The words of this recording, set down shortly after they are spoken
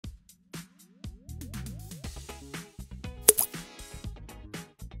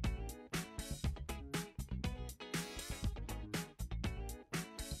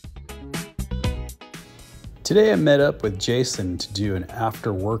Today I met up with Jason to do an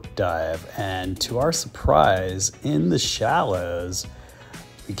after work dive, and to our surprise, in the shallows,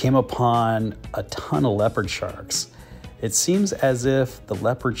 we came upon a ton of leopard sharks. It seems as if the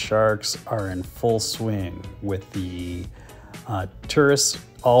leopard sharks are in full swing with the tourists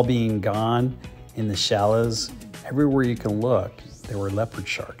all being gone in the shallows. Everywhere you can look, there were leopard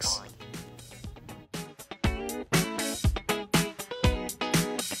sharks.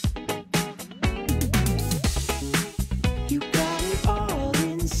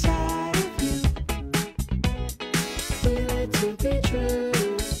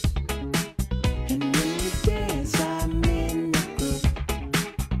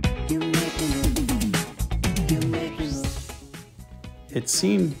 It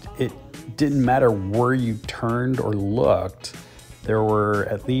seemed it didn't matter where you turned or looked, there were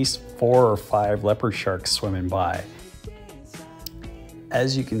at least 4 or 5 leopard sharks swimming by.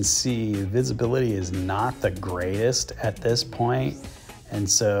 As you can see, visibility is not the greatest at this point, and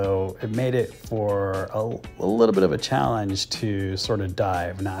so it made it for a little bit of a challenge to sort of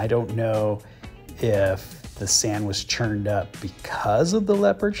dive. Now, I don't know if the sand was churned up because of the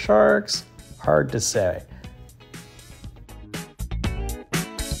leopard sharks, hard to say.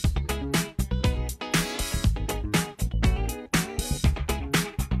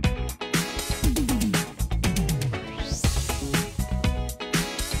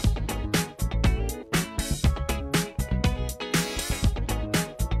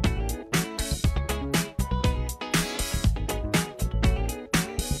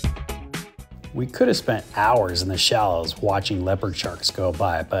 We could have spent hours in the shallows watching leopard sharks go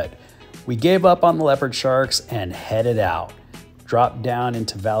by, but we gave up on the leopard sharks and headed out. Dropped down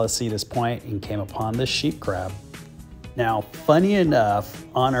into Vallecita's Point and came upon the sheep crab. Now, funny enough,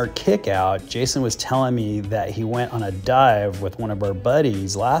 on our kick out, Jason was telling me that he went on a dive with one of our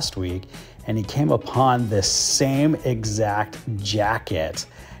buddies last week and he came upon this same exact jacket.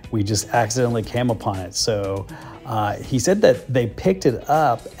 We just accidentally came upon it. So he said that they picked it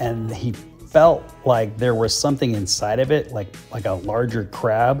up and he felt like there was something inside of it, like a larger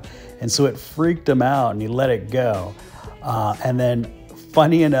crab. And so it freaked him out and he let it go. And then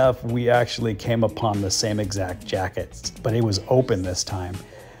funny enough, we actually came upon the same exact jacket, but it was open this time.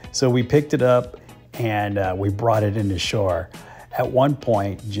 So we picked it up and we brought it into shore. At one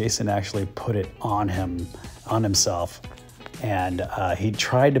point, Jason actually put it on himself. And he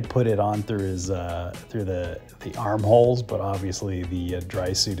tried to put it on through his through the armholes, but obviously the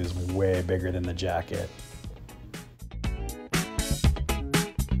dry suit is way bigger than the jacket.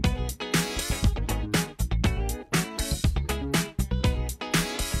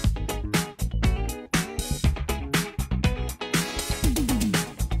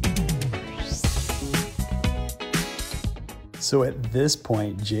 So at this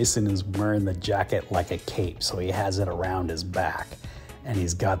point, Jason is wearing the jacket like a cape, so he has it around his back, and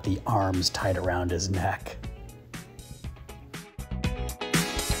he's got the arms tied around his neck.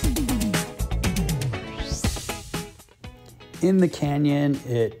 In the canyon,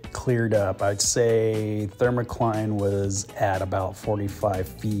 it cleared up. I'd say thermocline was at about 45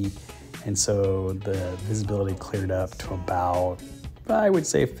 feet, and so the visibility cleared up to about, I would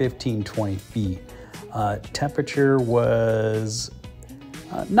say 15, 20 feet. Temperature was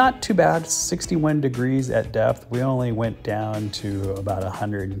not too bad, 61 degrees at depth. We only went down to about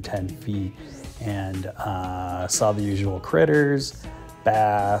 110 feet and saw the usual critters,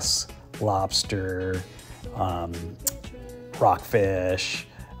 bass, lobster, rockfish,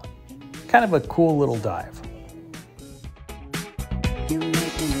 kind of a cool little dive.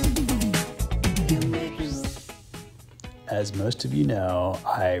 As most of you know,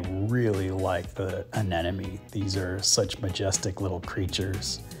 I really like the anemone. These are such majestic little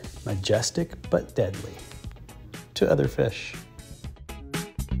creatures. Majestic but deadly to other fish.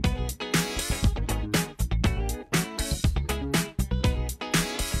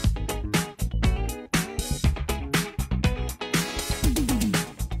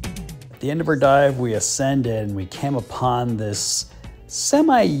 At the end of our dive, we ascended and we came upon this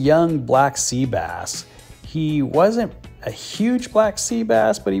semi-young black sea bass. He wasn't a huge black sea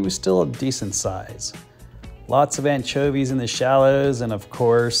bass, but he was still a decent size. Lots of anchovies in the shallows, and of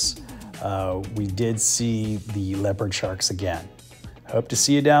course, we did see the leopard sharks again. Hope to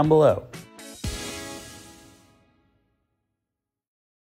see you down below.